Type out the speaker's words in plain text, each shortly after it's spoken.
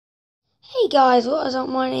Hey guys, what is up?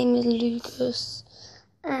 My name is Lucas,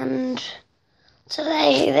 and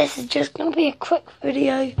today this is just going to be a quick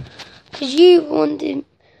video because you wanted,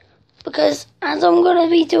 because as I'm going to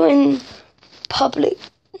be doing public,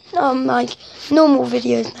 like normal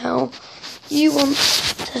videos now, you want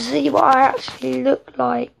to see what I actually look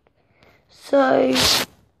like. So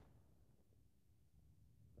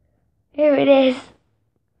here it is.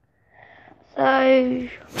 So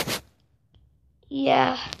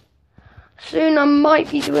yeah. Soon I might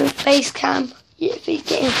be doing face cam. Yeah, face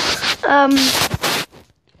cam.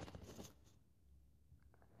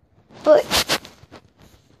 But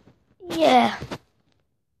yeah,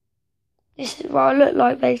 this is what I look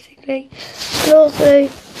like basically. And also,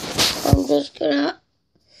 I'm just gonna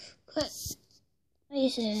quick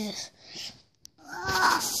faces.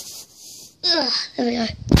 There we go.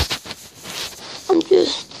 I'm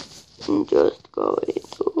just going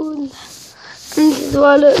to. And this is what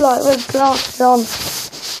I look like with glasses on.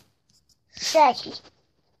 Shaggy.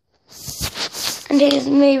 And here's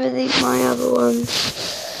me with my other ones.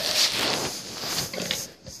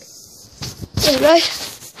 There we go.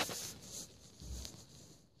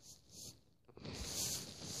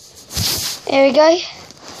 There we go.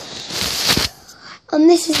 And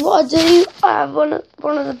this is what I do. I have one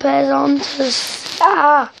of the pairs on to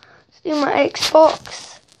do my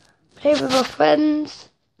Xbox, play with my friends.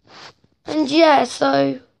 And yeah,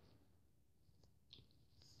 so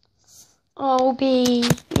I'll be,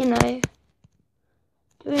 doing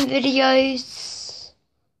videos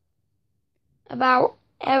about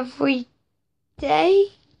every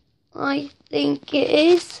day, I think it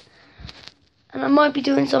is. And I might be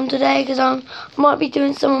doing some today because I might be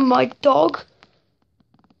doing some of my dog,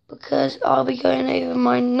 because I'll be going over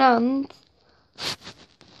my nan's.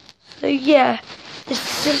 So yeah,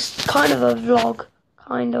 it's just kind of a vlog,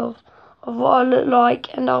 of what I look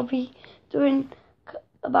like, and I'll be doing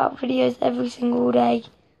about videos every single day.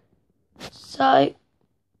 So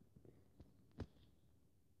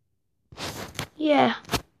yeah,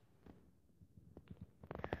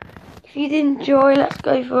 if you did enjoy, let's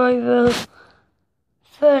go for over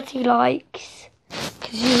 30 likes,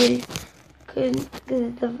 because this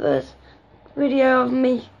is the first video of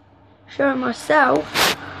me showing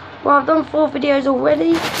myself. Well, I've done 4 videos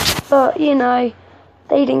already, but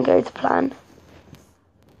they didn't go to plan.